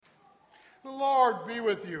The Lord be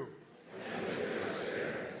with you. And with your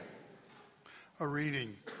spirit. A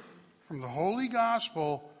reading from the Holy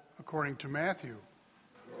Gospel according to Matthew.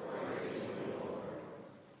 Glory to you, Lord.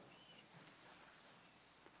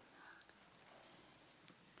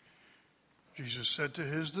 Jesus said to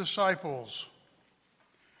his disciples,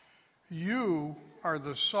 "You are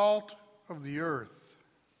the salt of the earth.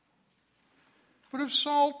 But if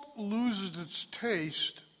salt loses its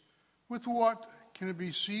taste, with what can it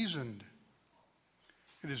be seasoned?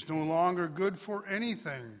 It is no longer good for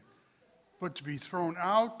anything but to be thrown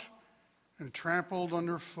out and trampled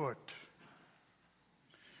underfoot.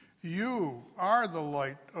 You are the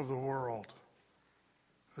light of the world.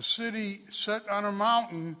 A city set on a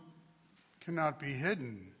mountain cannot be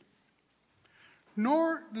hidden.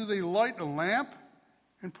 Nor do they light a lamp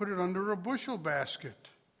and put it under a bushel basket.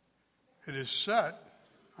 It is set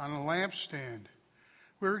on a lampstand,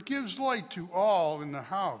 where it gives light to all in the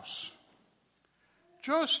house.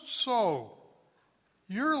 Just so,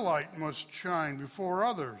 your light must shine before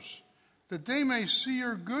others, that they may see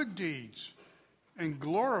your good deeds and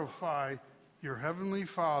glorify your heavenly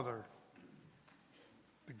Father."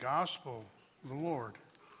 The Gospel of the Lord.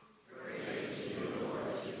 Praise to you,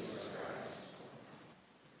 Lord Jesus Christ.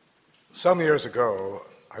 Some years ago,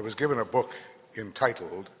 I was given a book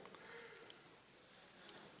entitled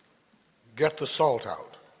 "Get the Salt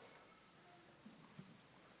Out."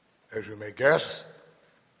 As you may guess,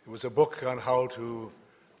 it was a book on how to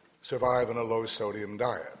survive on a low-sodium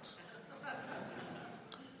diet.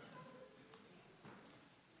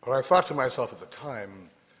 But I thought to myself at the time,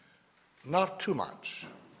 not too much,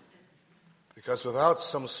 because without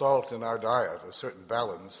some salt in our diet, a certain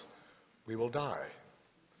balance, we will die.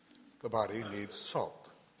 The body needs salt.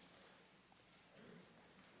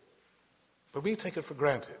 But we take it for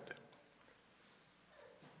granted.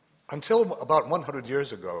 Until about 100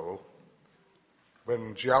 years ago,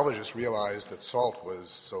 when geologists realized that salt was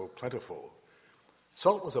so plentiful,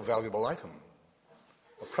 salt was a valuable item,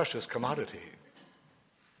 a precious commodity.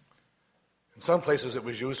 In some places it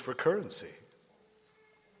was used for currency.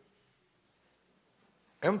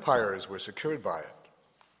 Empires were secured by it.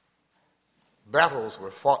 Battles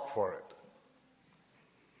were fought for it.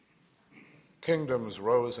 Kingdoms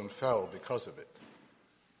rose and fell because of it.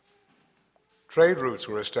 Trade routes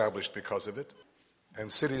were established because of it,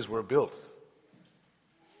 and cities were built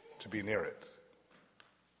to be near it.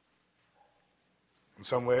 In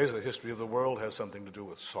some ways, the history of the world has something to do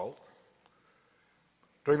with salt.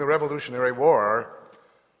 During the Revolutionary War,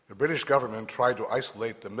 the British government tried to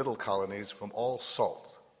isolate the middle colonies from all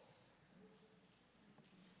salt,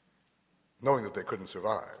 knowing that they couldn't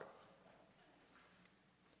survive.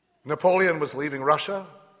 Napoleon was leaving Russia.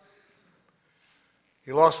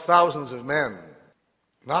 He lost thousands of men,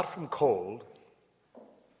 not from cold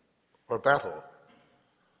or battle,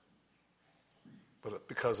 but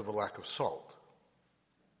because of a lack of salt.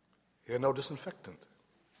 He had no disinfectant.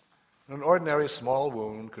 An ordinary small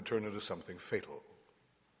wound could turn into something fatal.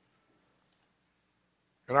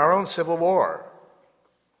 In our own Civil War,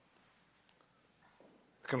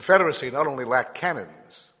 the Confederacy not only lacked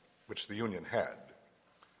cannons, which the Union had,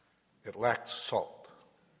 it lacked salt.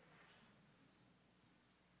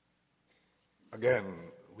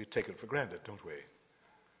 Again, we take it for granted, don't we?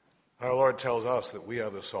 Our Lord tells us that we are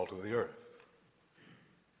the salt of the earth.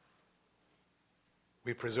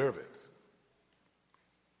 We preserve it.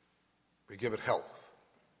 We give it health.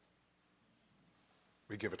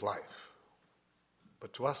 We give it life.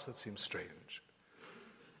 But to us that seems strange.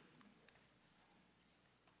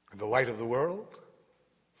 And the light of the world?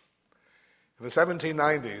 In the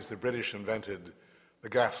 1790s, the British invented the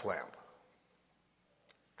gas lamp.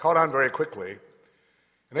 Caught on very quickly.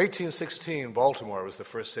 In 1816, Baltimore was the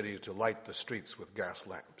first city to light the streets with gas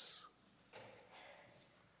lamps.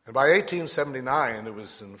 And by 1879, it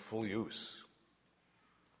was in full use.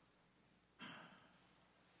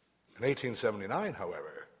 In 1879,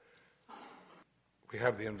 however, we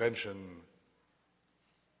have the invention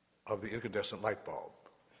of the incandescent light bulb,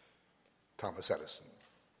 Thomas Edison.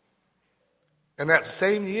 And that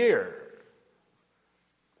same year,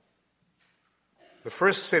 the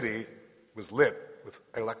first city was lit with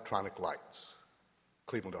electronic lights,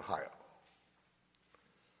 Cleveland, Ohio.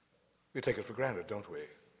 We take it for granted, don't we?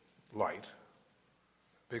 Light.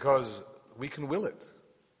 Because we can will it.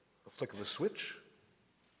 A flick of the switch,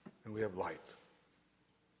 and we have light.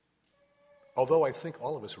 Although I think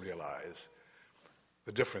all of us realize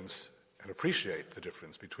the difference and appreciate the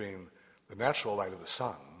difference between the natural light of the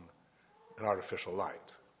sun and artificial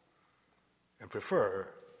light, and prefer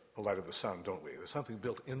the light of the sun, don't we? There's something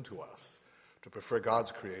built into us to prefer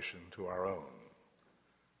God's creation to our own.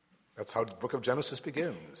 That's how the book of Genesis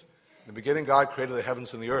begins. In the beginning, God created the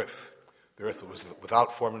heavens and the earth. The earth was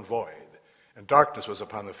without form and void, and darkness was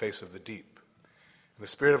upon the face of the deep. And the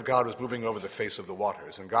Spirit of God was moving over the face of the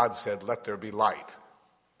waters. And God said, "Let there be light."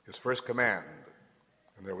 His first command,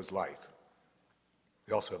 and there was light.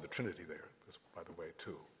 We also have the Trinity there, by the way,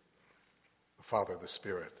 too. The Father, the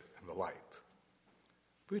Spirit, and the light.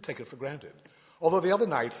 We take it for granted. Although the other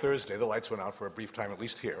night, Thursday, the lights went out for a brief time, at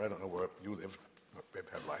least here. I don't know where you live. They've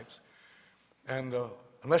had lights. And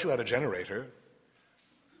unless you had a generator,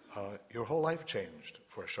 your whole life changed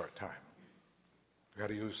for a short time. You had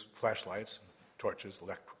to use flashlights, torches,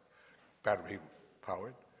 electric,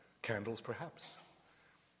 battery-powered, candles perhaps.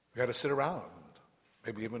 You had to sit around,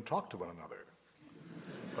 maybe even talk to one another.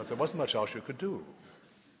 But there wasn't much else you could do.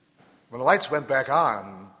 When the lights went back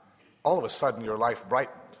on, all of a sudden your life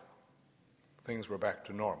brightened. Things were back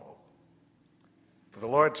to normal. But the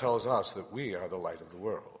Lord tells us that we are the light of the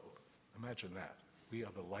world. Imagine that. We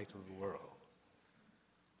are the light of the world.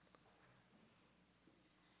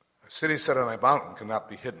 A city set on a mountain cannot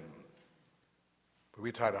be hidden. But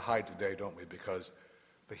we try to hide today, don't we? Because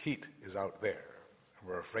the heat is out there, and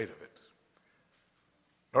we're afraid of it.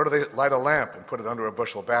 Nor do they light a lamp and put it under a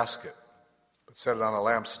bushel basket, but set it on a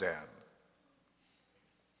lampstand,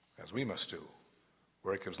 as we must do,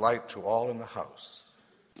 where it gives light to all in the house.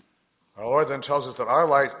 Our Lord then tells us that our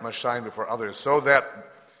light must shine before others, so that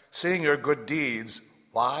seeing your good deeds,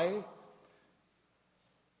 why?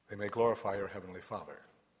 They may glorify your heavenly Father,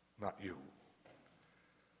 not you.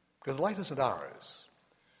 Because light isn't ours.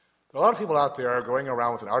 There are a lot of people out there are going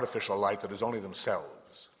around with an artificial light that is only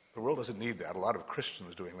themselves. The world doesn't need that. A lot of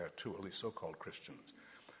Christians doing that too, at least so-called Christians,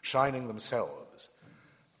 shining themselves,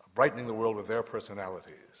 brightening the world with their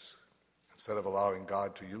personalities, instead of allowing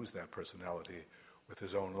God to use that personality with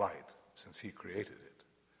his own light, since he created it.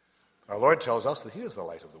 Our Lord tells us that he is the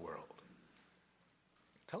light of the world.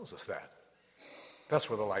 He tells us that. That's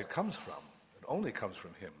where the light comes from. It only comes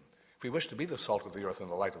from him. If we wish to be the salt of the earth and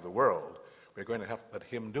the light of the world, we're going to have to let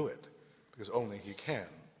him do it, because only he can.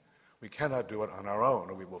 We cannot do it on our own,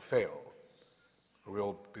 or we will fail, or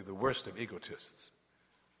we'll be the worst of egotists.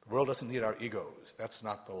 The world doesn't need our egos. That's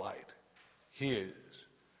not the light. He is.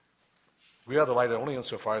 We are the light only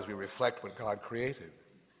insofar as we reflect what God created.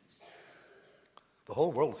 The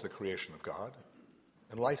whole world is the creation of God,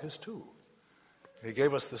 and light is too. He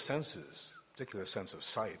gave us the senses, particularly the sense of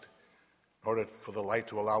sight, in order for the light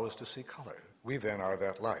to allow us to see color. We then are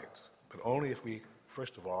that light, but only if we,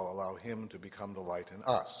 first of all, allow him to become the light in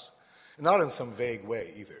us. And not in some vague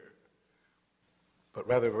way either, but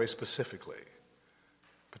rather very specifically.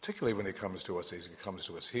 Particularly when he comes to us as he comes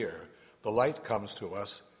to us here, the light comes to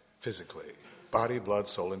us physically. Body, blood,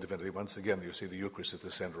 soul, and divinity. Once again, you see the Eucharist at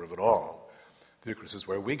the center of it all. The Eucharist is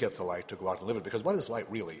where we get the light to go out and live it. Because what is light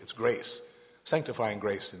really? It's grace, sanctifying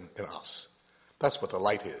grace in us. That's what the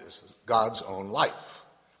light is, God's own life,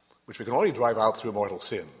 which we can only drive out through mortal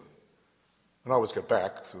sin and always get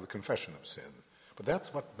back through the confession of sin. But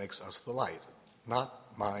that's what makes us the light,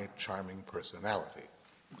 not my charming personality.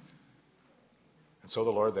 And so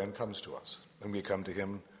the Lord then comes to us, and we come to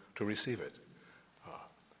him to receive it.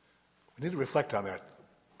 We need to reflect on that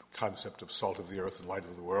concept of salt of the earth and light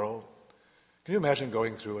of the world. Can you imagine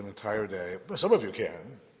going through an entire day? Well, some of you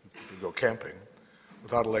can. You can go camping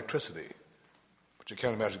without electricity. But you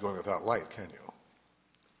can't imagine going without light, can you?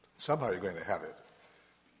 Somehow you're going to have it.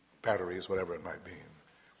 Batteries, whatever it might mean.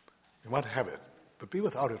 You want to have it, but be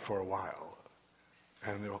without it for a while,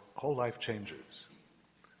 and your whole life changes.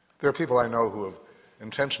 There are people I know who have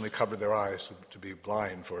intentionally covered their eyes to be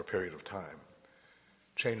blind for a period of time,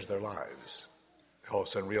 changed their lives. They all of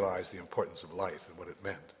a sudden realized the importance of light and what it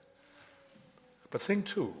meant. But think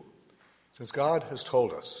too, since God has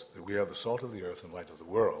told us that we are the salt of the earth and light of the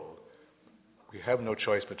world, we have no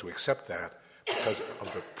choice but to accept that because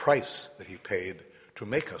of the price that he paid to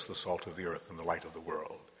make us the salt of the earth and the light of the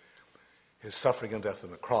world. His suffering and death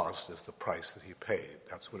on the cross is the price that he paid.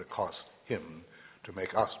 That's what it cost him to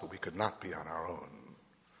make us, but we could not be on our own.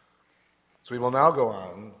 So we will now go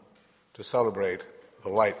on to celebrate the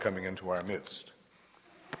light coming into our midst,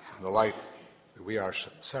 and the light that we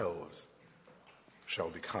ourselves shall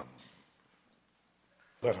become.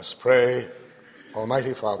 Let us pray.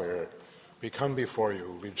 Almighty Father, we come before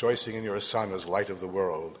you, rejoicing in your Son as light of the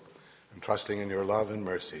world, and trusting in your love and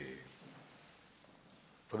mercy.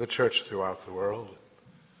 For the church throughout the world,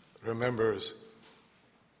 that remembers,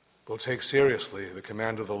 will take seriously the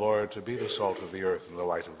command of the Lord to be the salt of the earth and the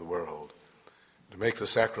light of the world, to make the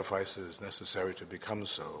sacrifices necessary to become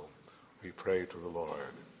so, we pray to the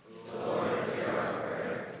Lord. Lord, hear our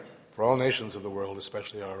prayer. For all nations of the world,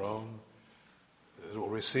 especially our own, it will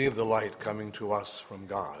receive the light coming to us from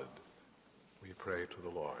God, we pray to the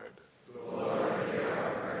Lord.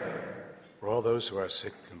 For all those who are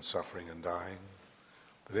sick and suffering and dying,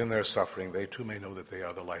 that in their suffering they too may know that they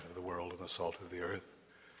are the light of the world and the salt of the earth.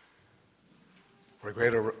 For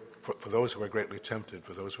those who are greatly tempted,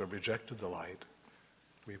 for those who have rejected the light,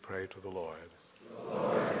 we pray to the Lord.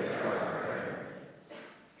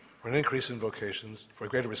 For an increase in vocations, for a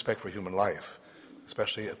greater respect for human life,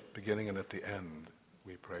 especially at the beginning and at the end,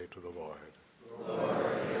 we pray to the Lord.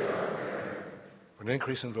 For an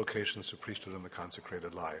increase in vocations to priesthood and the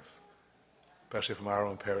consecrated life, especially from our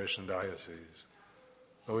own parish and diocese,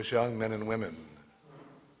 those young men and women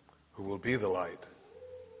who will be the light,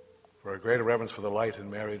 for a greater reverence for the light in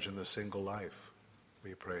marriage and the single life,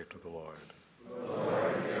 we pray to the Lord.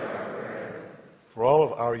 For all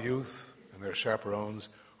of our youth and their chaperones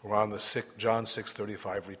who are on the John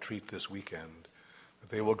 6:35 retreat this weekend, that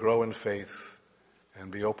they will grow in faith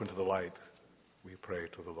and be open to the light, we pray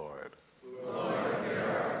to the Lord.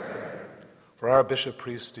 For our bishop,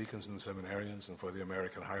 priests, deacons, and seminarians, and for the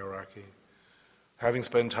American hierarchy, having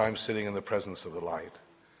spent time sitting in the presence of the light,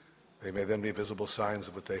 they may then be visible signs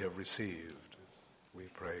of what they have received, we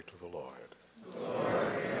pray to the Lord.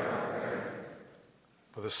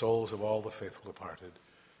 For the souls of all the faithful departed,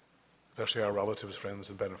 especially our relatives, friends,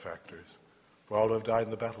 and benefactors, for all who have died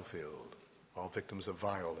in the battlefield, all victims of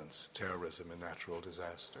violence, terrorism, and natural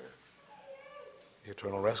disaster.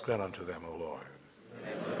 Eternal rest grant unto them, O Lord.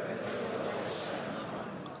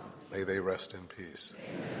 May they rest in peace.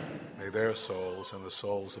 Amen. May their souls and the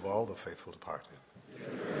souls of all the faithful departed.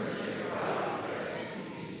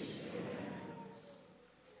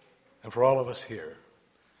 And for all of us here,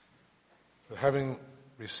 that having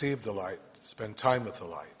received the light, spend time with the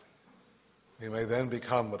light, we may then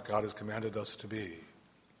become what God has commanded us to be,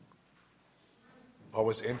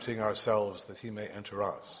 always emptying ourselves that he may enter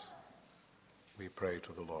us. We pray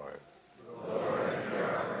to the Lord.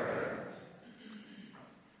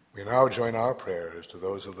 We now join our prayers to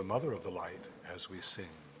those of the Mother of the Light as we sing.